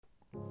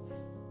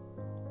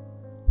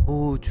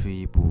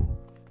호우주의보.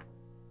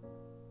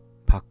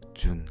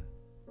 박준.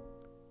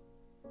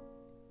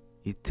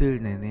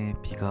 이틀 내내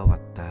비가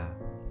왔다.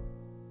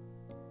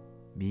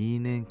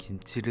 미인은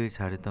김치를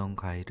자르던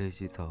과일을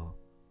씻어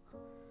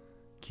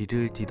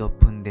길을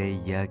뒤덮은 내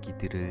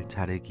이야기들을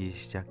자르기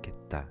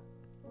시작했다.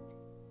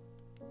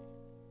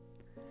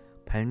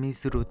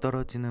 발밑으로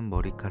떨어지는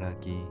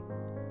머리카락이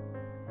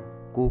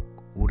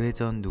꼭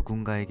오래전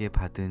누군가에게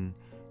받은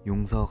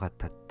용서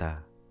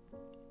같았다.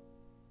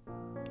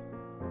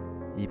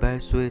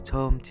 이발소에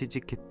처음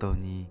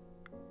취직했더니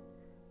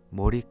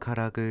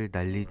머리카락을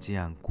날리지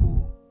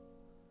않고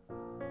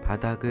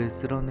바닥을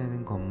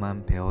쓸어내는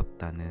것만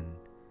배웠다는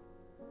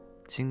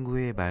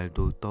친구의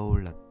말도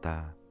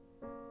떠올랐다.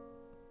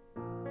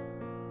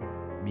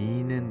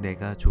 미인은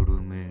내가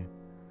졸음을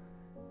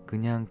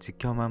그냥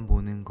지켜만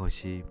보는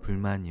것이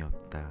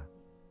불만이었다.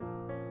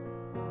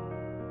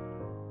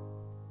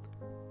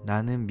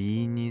 나는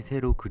미인이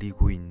새로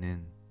그리고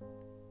있는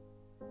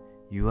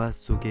유화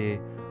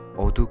속의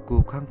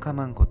어둡고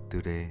캄캄한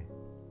것들에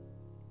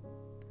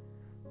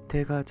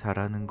태가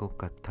자라는 것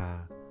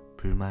같아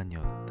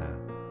불만이었다.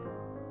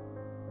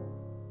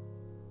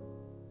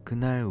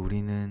 그날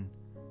우리는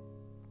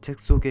책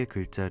속의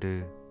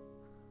글자를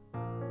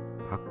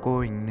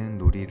바꿔 읽는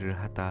놀이를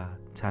하다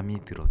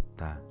잠이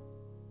들었다.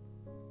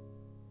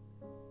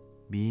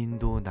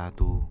 미인도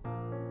나도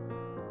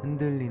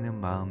흔들리는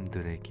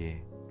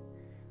마음들에게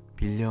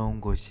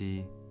빌려온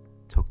것이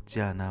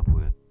적지 않아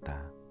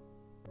보였다.